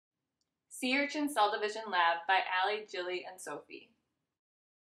Sea Urchin Cell Division Lab by Allie, Jilly, and Sophie.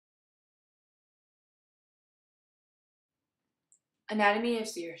 Anatomy of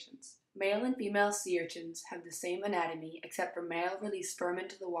sea urchins. Male and female sea urchins have the same anatomy except for male release sperm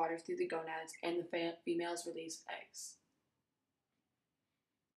into the water through the gonads and the females release eggs.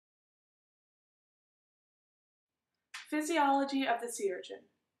 Physiology of the sea urchin.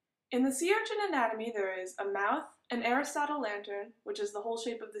 In the sea urchin anatomy, there is a mouth, an Aristotle lantern, which is the whole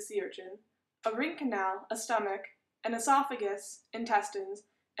shape of the sea urchin, a ring canal, a stomach, an esophagus, intestines,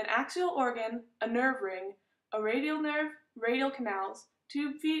 an axial organ, a nerve ring, a radial nerve, radial canals,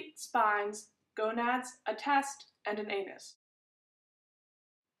 tube feet, spines, gonads, a test, and an anus.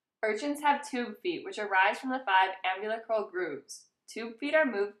 Urchins have tube feet, which arise from the 5 ambulacral grooves. Tube feet are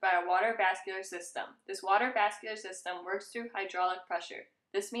moved by a water vascular system. This water vascular system works through hydraulic pressure.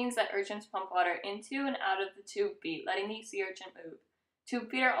 This means that urchins pump water into and out of the tube feet, letting the sea urchin move. Tube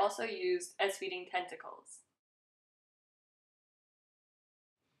feet are also used as feeding tentacles.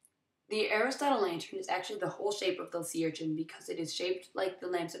 The Aristotle lantern is actually the whole shape of the sea urchin because it is shaped like the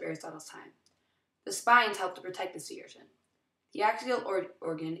lamps of Aristotle's time. The spines help to protect the sea urchin. The axial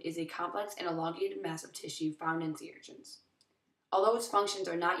organ is a complex and elongated mass of tissue found in sea urchins. Although its functions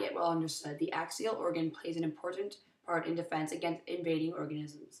are not yet well understood, the axial organ plays an important part in defense against invading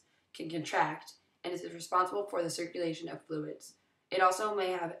organisms, can contract, and is responsible for the circulation of fluids. It also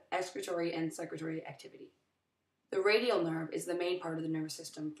may have excretory and secretory activity. The radial nerve is the main part of the nervous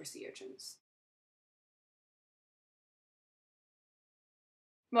system for sea urchins.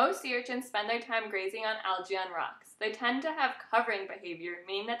 Most sea urchins spend their time grazing on algae on rocks. They tend to have covering behavior,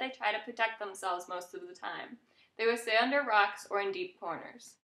 meaning that they try to protect themselves most of the time. They will stay under rocks or in deep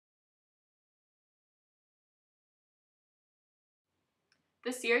corners.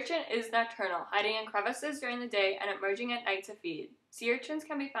 The sea urchin is nocturnal, hiding in crevices during the day and emerging at night to feed. Sea urchins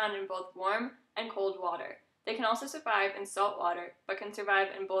can be found in both warm and cold water. They can also survive in salt water, but can survive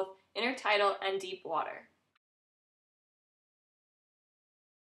in both intertidal and deep water.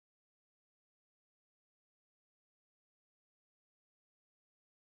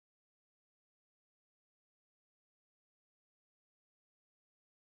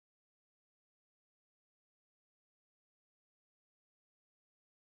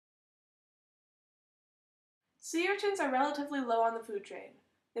 Sea urchins are relatively low on the food chain.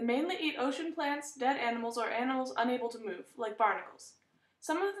 They mainly eat ocean plants, dead animals, or animals unable to move, like barnacles.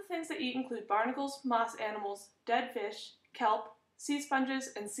 Some of the things they eat include barnacles, moss animals, dead fish, kelp, sea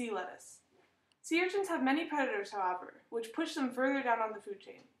sponges, and sea lettuce. Sea urchins have many predators, however, which push them further down on the food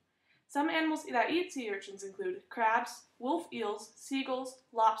chain. Some animals that eat sea urchins include crabs, wolf eels, seagulls,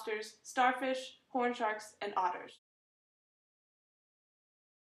 lobsters, starfish, horn sharks, and otters.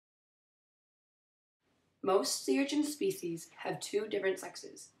 Most sea urchin species have 2 different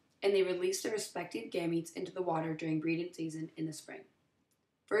sexes, and they release their respective gametes into the water during breeding season in the spring.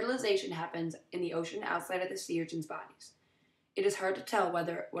 Fertilization happens in the ocean outside of the sea urchin's bodies. It is hard to tell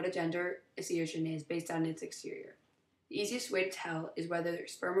what a gender a sea urchin is based on its exterior. The easiest way to tell is whether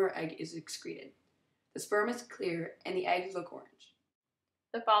sperm or egg is excreted. The sperm is clear and the eggs look orange.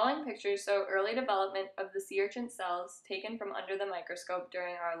 The following pictures show early development of the sea urchin cells taken from under the microscope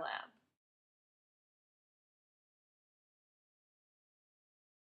during our lab.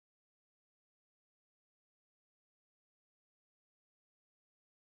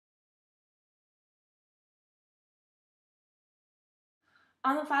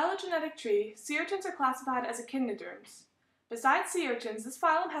 On the phylogenetic tree, sea urchins are classified as echinoderms. Besides sea urchins, this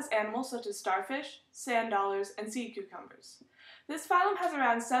phylum has animals such as starfish, sand dollars, and sea cucumbers. This phylum has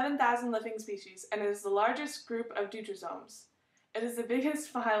around 7,000 living species and is the largest group of deuterosomes. It is the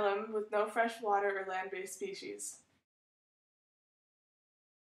biggest phylum with no freshwater or land-based species.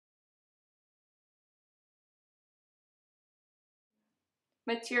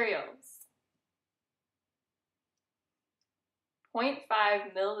 Materials: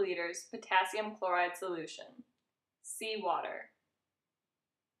 0.5 milliliters potassium chloride solution, seawater,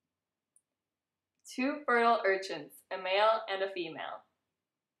 2 fertile urchins, a male and a female,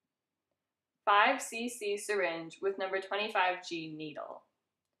 5 cc syringe with number 25G needle,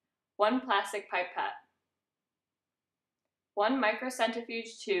 1 plastic pipette, 1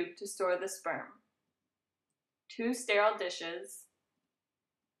 microcentrifuge tube to store the sperm, 2 sterile dishes,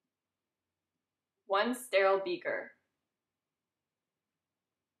 1 sterile beaker,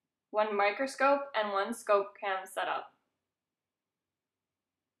 1 microscope and 1 scope cam setup,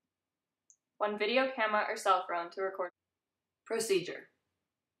 1 video camera or cell phone to record. Procedure.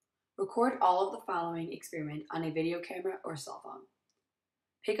 Record all of the following experiment on a video camera or cell phone.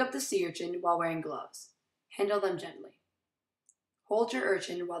 Pick up the sea urchin while wearing gloves. Handle them gently. Hold your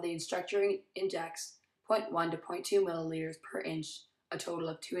urchin while the instructor injects 0.1 to 0.2 milliliters per inch, a total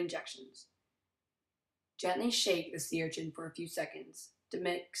of 2 injections. Gently shake the sea urchin for a few seconds to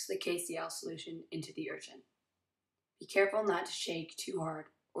mix the KCl solution into the urchin. Be careful not to shake too hard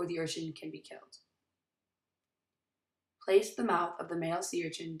or the urchin can be killed. Place the mouth of the male sea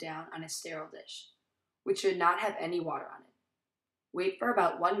urchin down on a sterile dish, which should not have any water on it. Wait for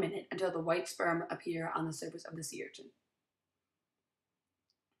about 1 minute until the white sperm appear on the surface of the sea urchin.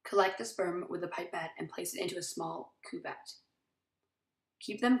 Collect the sperm with a pipette and place it into a small cuvette.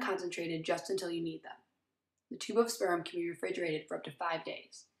 Keep them concentrated just until you need them. The tube of sperm can be refrigerated for up to 5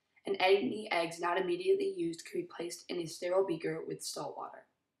 days, and any eggs not immediately used can be placed in a sterile beaker with salt water.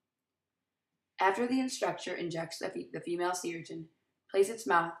 After the instructor injects the female sea urchin, place its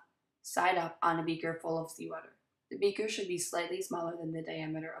mouth side up on a beaker full of seawater. The beaker should be slightly smaller than the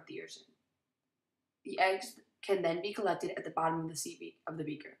diameter of the urchin. The eggs can then be collected at the bottom of the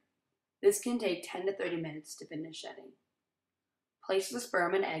beaker. This can take 10 to 30 minutes to finish shedding. Place the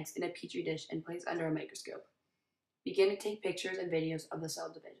sperm and eggs in a petri dish and place under a microscope. Begin to take pictures and videos of the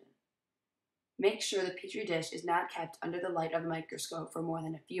cell division. Make sure the petri dish is not kept under the light of the microscope for more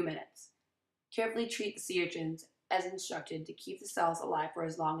than a few minutes. Carefully treat the sea urchins as instructed to keep the cells alive for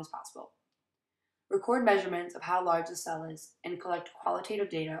as long as possible. Record measurements of how large the cell is and collect qualitative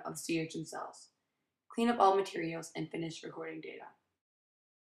data of sea urchin cells. Clean up all materials and finish recording data.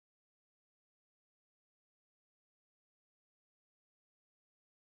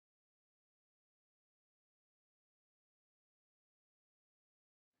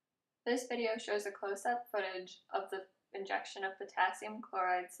 This video shows a close-up footage of the injection of potassium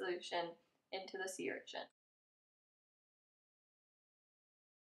chloride solution into the sea urchin.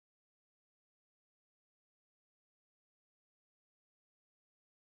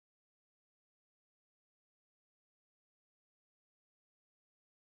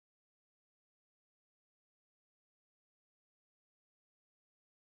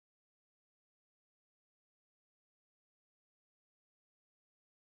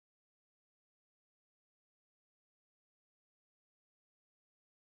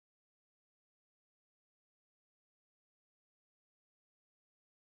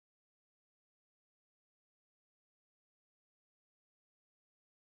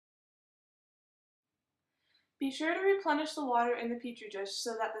 Be sure to replenish the water in the petri dish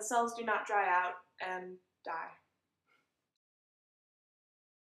so that the cells do not dry out and die.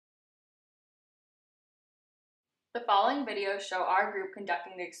 The following videos show our group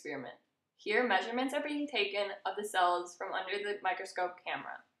conducting the experiment. Here, measurements are being taken of the cells from under the microscope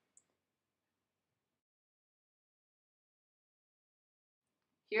camera.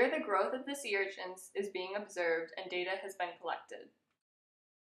 Here, the growth of the sea urchins is being observed and data has been collected.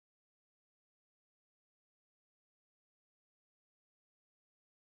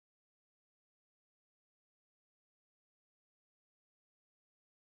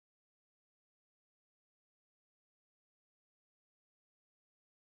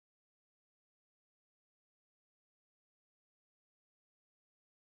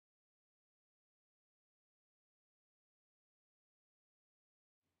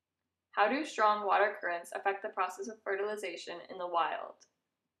 How do strong water currents affect the process of fertilization in the wild?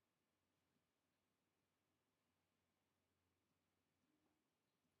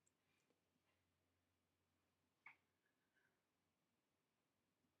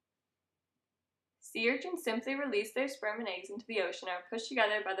 Sea urchins simply release their sperm and eggs into the ocean and are pushed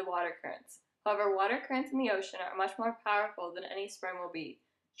together by the water currents. However, water currents in the ocean are much more powerful than any sperm will be.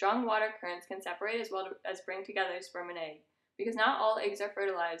 Strong water currents can separate as well as bring together sperm and egg. Because not all eggs are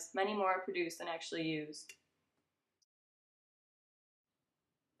fertilized, many more are produced than actually used.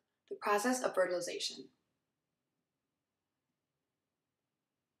 The process of fertilization.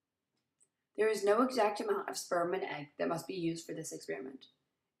 There is no exact amount of sperm and egg that must be used for this experiment.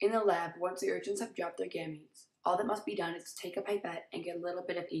 In the lab, once the urchins have dropped their gametes, all that must be done is to take a pipette and get a little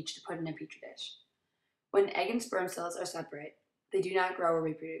bit of each to put in a petri dish. When egg and sperm cells are separate, they do not grow or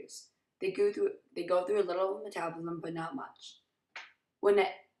reproduce. They go through a little metabolism, but not much. When an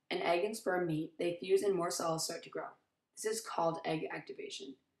egg and sperm meet, they fuse and more cells start to grow. This is called egg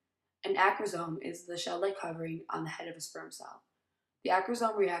activation. An acrosome is the shell-like covering on the head of a sperm cell. The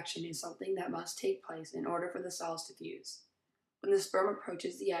acrosome reaction is something that must take place in order for the cells to fuse. When the sperm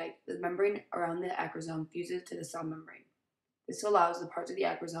approaches the egg, the membrane around the acrosome fuses to the cell membrane. This allows the parts of the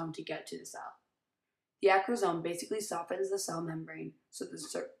acrosome to get to the cell. The acrosome basically softens the cell membrane so the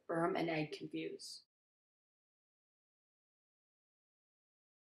sperm and egg can fuse.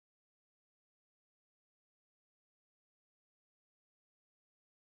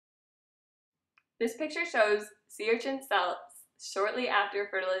 This picture shows sea urchin cells shortly after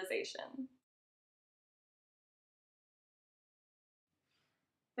fertilization.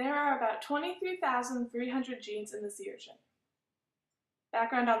 There are about 23,300 genes in the sea urchin.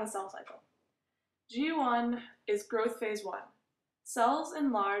 Background on the cell cycle. G1 is growth phase 1. Cells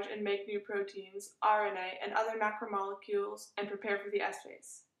enlarge and make new proteins, RNA, and other macromolecules and prepare for the S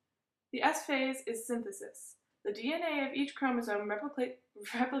phase. The S phase is synthesis. The DNA of each chromosome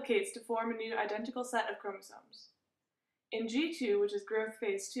replicates to form a new identical set of chromosomes. In G2, which is growth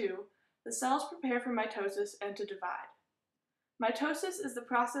phase 2, the cells prepare for mitosis and to divide. Mitosis is the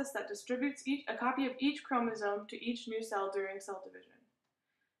process that distributes a copy of each chromosome to each new cell during cell division.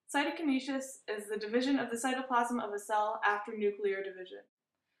 Cytokinesis is the division of the cytoplasm of a cell after nuclear division.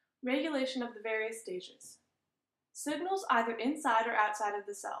 Regulation of the various stages. Signals either inside or outside of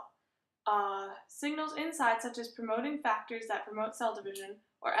the cell. Signals inside, such as promoting factors that promote cell division,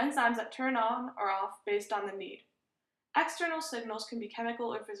 or enzymes that turn on or off based on the need. External signals can be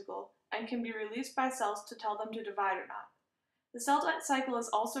chemical or physical, and can be released by cells to tell them to divide or not. The cell cycle is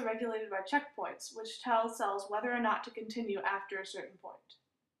also regulated by checkpoints, which tell cells whether or not to continue after a certain point.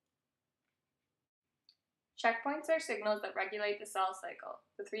 Checkpoints are signals that regulate the cell cycle.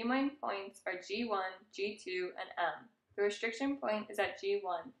 The three main points are G1, G2, and M. The restriction point is at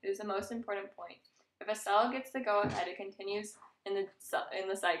G1. It is the most important point. If a cell gets the go-ahead, it continues in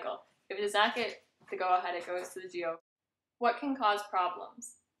the cycle. If it does not get the go-ahead, it goes to the GO. What can cause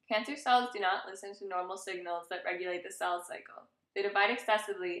problems? Cancer cells do not listen to normal signals that regulate the cell cycle. They divide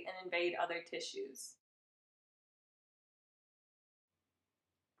excessively and invade other tissues.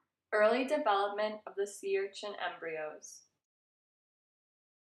 Early development of the sea urchin embryos.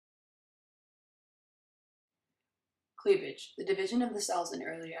 Cleavage, the division of the cells in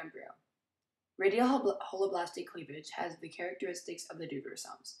early embryo. Radial holoblastic cleavage has the characteristics of the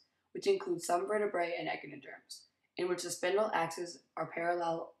deuterosomes, which include some vertebrae and echinoderms, in which the spindle axes are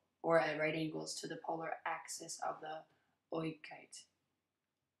parallel or at right angles to the polar axis of the oocyte.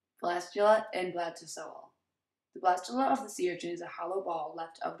 Blastula and blastozoal. The blastula of the sea urchin is a hollow ball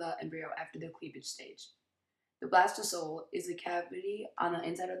left of the embryo after the cleavage stage. The blastozoal is a cavity on the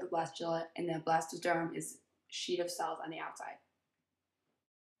inside of the blastula, and the blastoderm is a sheet of cells on the outside.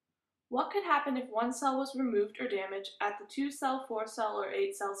 What could happen if one cell was removed or damaged at the 2-cell, 4-cell, or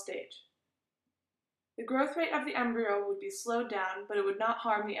 8-cell stage? The growth rate of the embryo would be slowed down, but it would not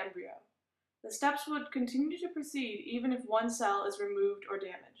harm the embryo. The steps would continue to proceed even if one cell is removed or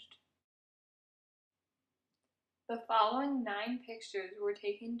damaged. The following 9 pictures were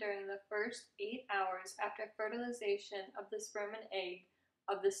taken during the first 8 hours after fertilization of the sperm and egg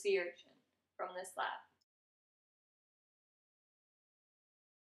of the sea urchin from this lab.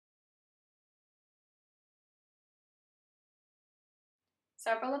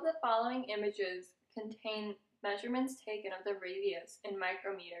 Several of the following images contain measurements taken of the radius in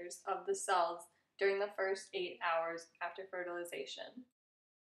micrometers of the cells during the first 8 hours after fertilization.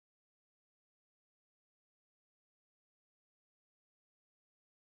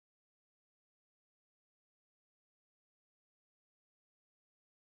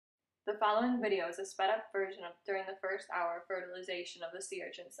 The following video is a sped-up version of during the first hour of fertilization of the sea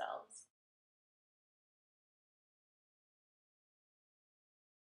urchin cells.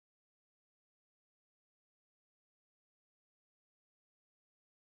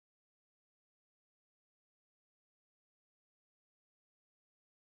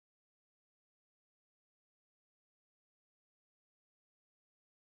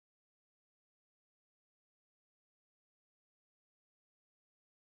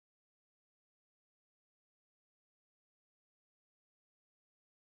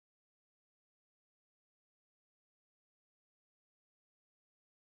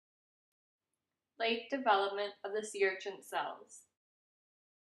 Late development of the sea urchin cells.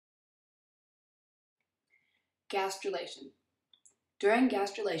 Gastrulation. During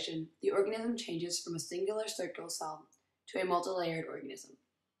gastrulation, the organism changes from a singular circular cell to a multilayered organism.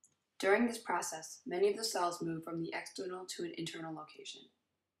 During this process, many of the cells move from the external to an internal location.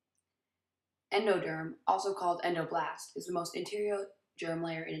 Endoderm, also called endoblast, is the most interior germ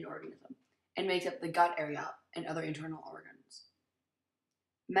layer in an organism and makes up the gut area and other internal organs.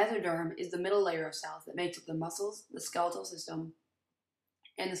 Mesoderm is the middle layer of cells that makes up the muscles, the skeletal system,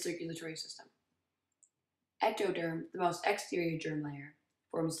 and the circulatory system. Ectoderm, the most exterior germ layer,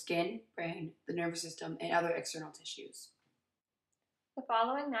 forms skin, brain, the nervous system, and other external tissues. The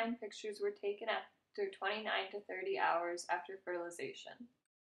following 9 pictures were taken after 29 to 30 hours after fertilization.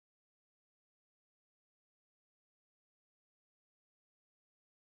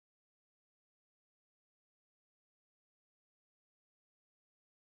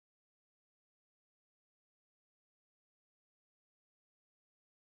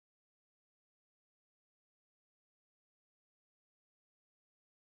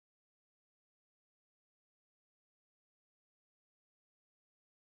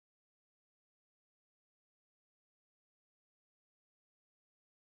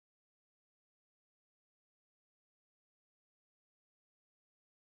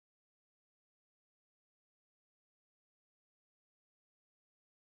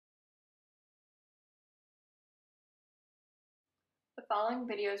 following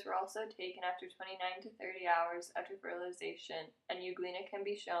videos were also taken after 29 to 30 hours after fertilization, and euglena can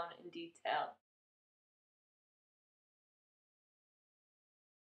be shown in detail.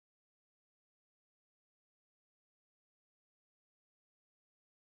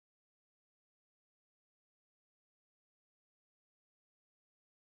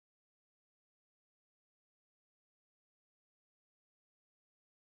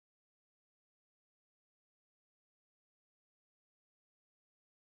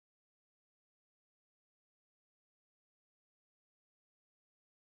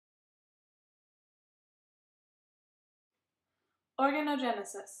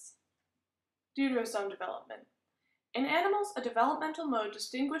 Organogenesis. Deuterostome development. In animals, a developmental mode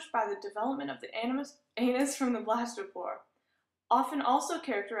distinguished by the development of the anus from the blastopore, often also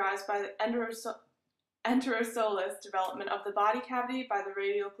characterized by the enterosolus development of the body cavity by the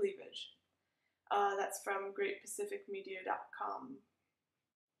radial cleavage. That's from greatpacificmedia.com.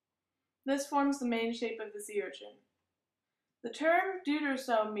 This forms the main shape of the sea urchin. The term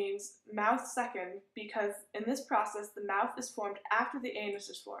deuterostome means mouth second because in this process the mouth is formed after the anus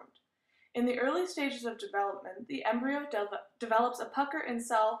is formed. In the early stages of development, the embryo develops a pucker in the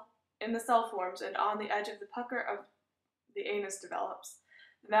cell forms, and on the edge of the pucker of the anus develops.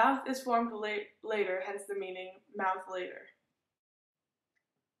 The mouth is formed later, hence the meaning mouth later.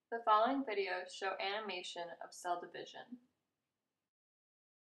 The following videos show animation of cell division.